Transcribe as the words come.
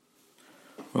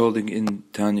We're holding in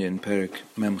Tanya in Perek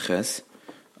Memches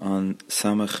on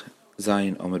Samach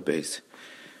Zayin Amud Beis.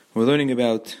 We're learning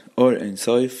about Or Ein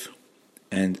Sof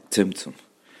and Tzimtzum.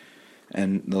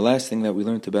 And the last thing that we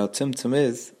learned about Tzimtzum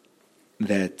is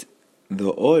that the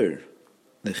Or,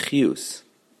 the Chiyus,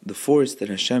 the force that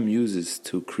Hashem uses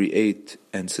to create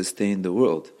and sustain the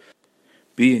world,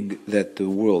 being that the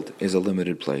world is a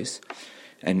limited place,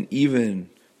 and even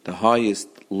the highest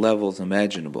levels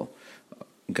imaginable,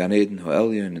 Gan Eden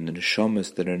Ha'elyon and the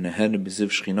Neshamas that are Nehenim B'ziv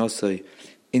Shchinosai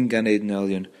in Gan Eden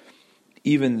Ha'elyon,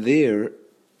 even there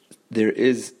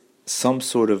is some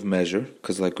sort of measure,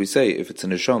 because like we say, if it's a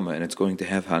Neshama and it's going to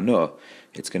have Hanoah,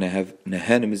 it's going to have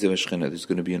Nehenim B'ziv Shchina, there's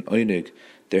going to be an Oinig,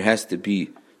 there has to be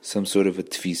some sort of a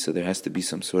tfisa, there has to be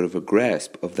some sort of a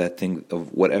grasp of that thing,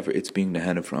 of whatever it's being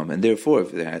Nehenim from, and therefore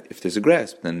if there's a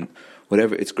grasp, then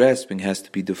whatever it's grasping has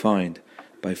to be defined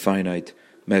by finite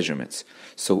measurements.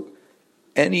 So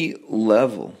any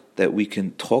level that we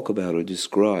can talk about or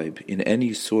describe in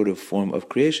any sort of form of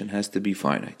creation has to be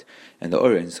finite. And the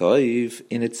Or Ein Sof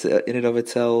in and of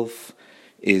itself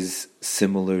is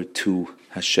similar to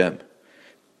Hashem.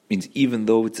 Means even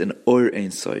though it's an Or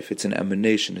Ein Sof, it's an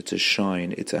emanation, it's a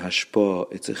shine, it's a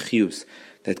hashpah, it's a chiyus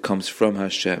that comes from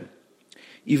Hashem.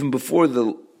 Even before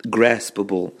the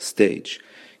graspable stage,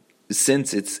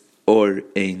 since it's Or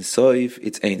Ein Sof,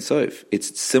 it's Ein Sof.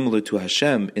 It's similar to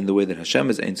Hashem in the way that Hashem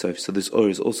is Ein Sof, so this Or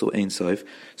is also Ein Sof,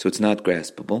 so it's not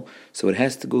graspable. So it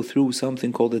has to go through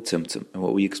something called a Tzimtzum. And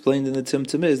what we explained in the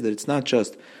Tzimtzum is that it's not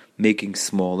just making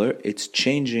smaller, it's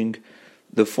changing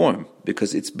the form,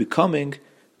 because it's becoming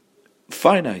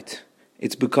finite.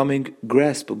 It's becoming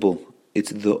graspable.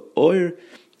 It's the Or,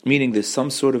 meaning there's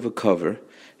some sort of a cover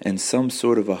and some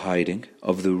sort of a hiding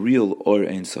of the real Or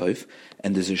Ein Sof,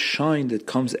 and there's a shine that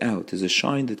comes out, there's a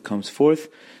shine that comes forth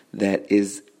that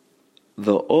is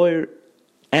the Or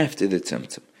after the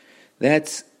Tzimtzum.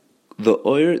 That's the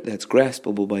Or that's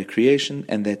graspable by creation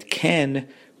and that can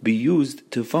be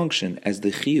used to function as the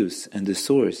Chiyus and the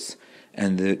source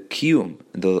and the Kiyum,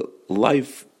 the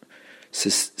life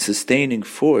sustaining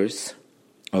force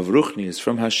of Ruchnius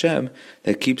from Hashem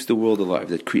that keeps the world alive,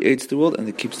 that creates the world and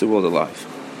that keeps the world alive.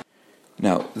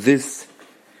 Now, this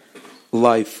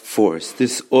life force,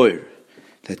 this Or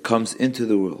that comes into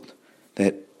the world,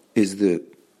 that is the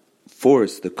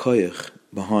force, the koyach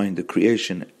behind the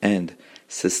creation and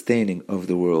sustaining of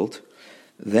the world,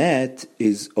 that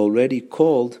is already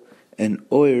called an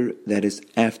Or that is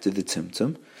after the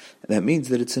Tzimtzum. That means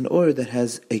that it's an Or that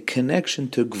has a connection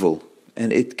to Gvul,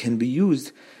 and it can be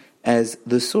used as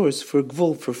the source for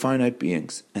Gvul, for finite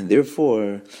beings. And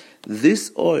therefore,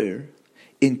 this Or,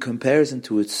 in comparison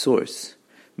to its source,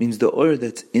 means the Or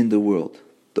that's in the world,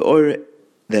 the Or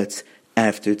that's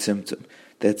after Tzimtzum,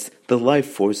 that's the life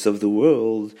force of the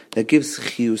world that gives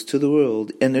chiyus to the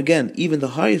world. And again, even the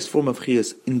highest form of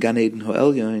chiyus in Gan Eden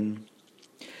Ha'elyon,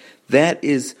 that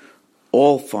is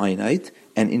all finite,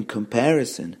 and in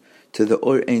comparison to the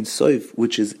Or Ein Sof,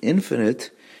 which is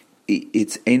infinite,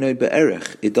 it's Einoi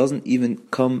Be'erech. It doesn't even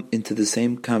come into the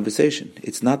same conversation.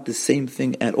 It's not the same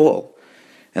thing at all.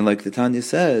 And like the Tanya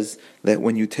says, that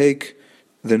when you take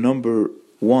the number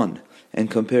 1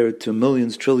 and compare it to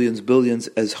millions, trillions, billions,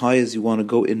 as high as you want to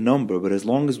go in number, but as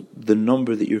long as the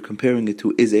number that you're comparing it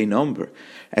to is a number,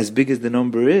 as big as the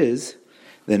number is,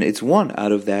 then it's 1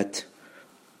 out of that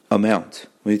amount.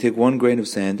 When you take 1 grain of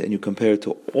sand and you compare it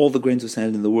to all the grains of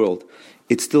sand in the world,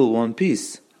 it's still 1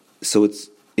 piece. So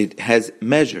it has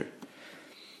measure.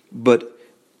 But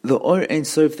the Or Ein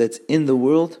Sof that's in the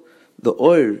world, the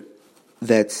Or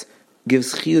that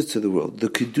gives chiyus to the world, the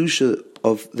kedusha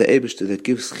of the Eibishter that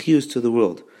gives chiyus to the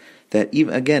world, that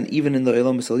even in the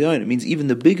Olam Elyon, it means even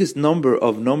the biggest number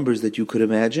of numbers that you could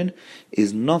imagine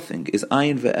is nothing, is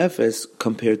ayin ve'efes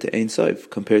compared to Ein Sof,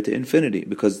 compared to infinity,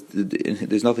 because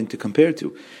there's nothing to compare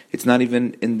to. It's not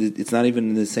even in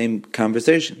the same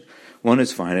conversation. One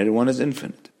is finite and one is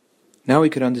infinite. Now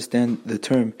we could understand the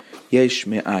term yesh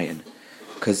me'ayin,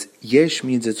 because yesh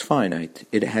means it's finite,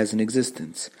 it has an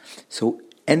existence. So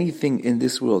anything in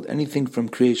this world, anything from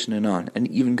creation and on, and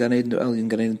even Gan Eden Ha'elyon,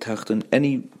 Gan Eden Tachton,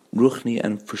 any Ruchni,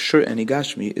 and for sure any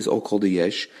Gashmi, is all called a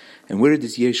yesh. And where did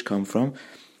this yesh come from?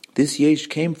 This yesh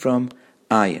came from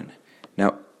ayin.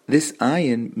 Now, this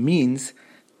ayin means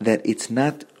that it's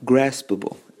not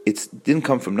graspable. It didn't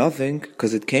come from nothing,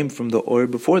 because it came from the Or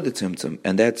before the Tzimtzum.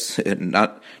 And that's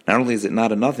not only is it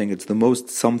not a nothing, it's the most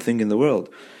something in the world.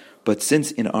 But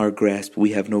since in our grasp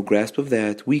we have no grasp of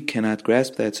that, we cannot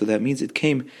grasp that, so that means it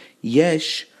came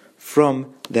yesh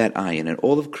from that ayin. And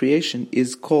all of creation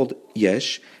is called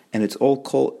yesh, and it's all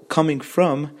coming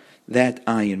from that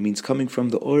ayin means coming from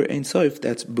the Or Ein Sof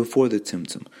that's before the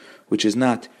Tzimtzum, which is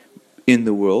not in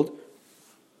the world,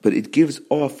 but it gives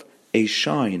off a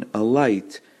shine, a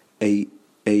light, a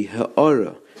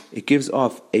ha'ara. It gives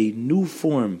off a new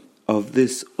form of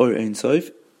this Or Ein Sof,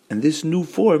 and this new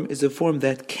form is a form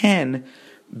that can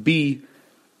be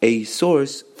a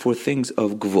source for things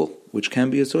of Gvul, which can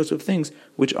be a source of things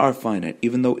which are finite,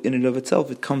 even though in and of itself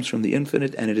it comes from the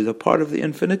infinite and it is a part of the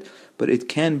infinite, but it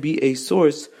can be a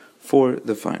source for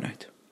the finite.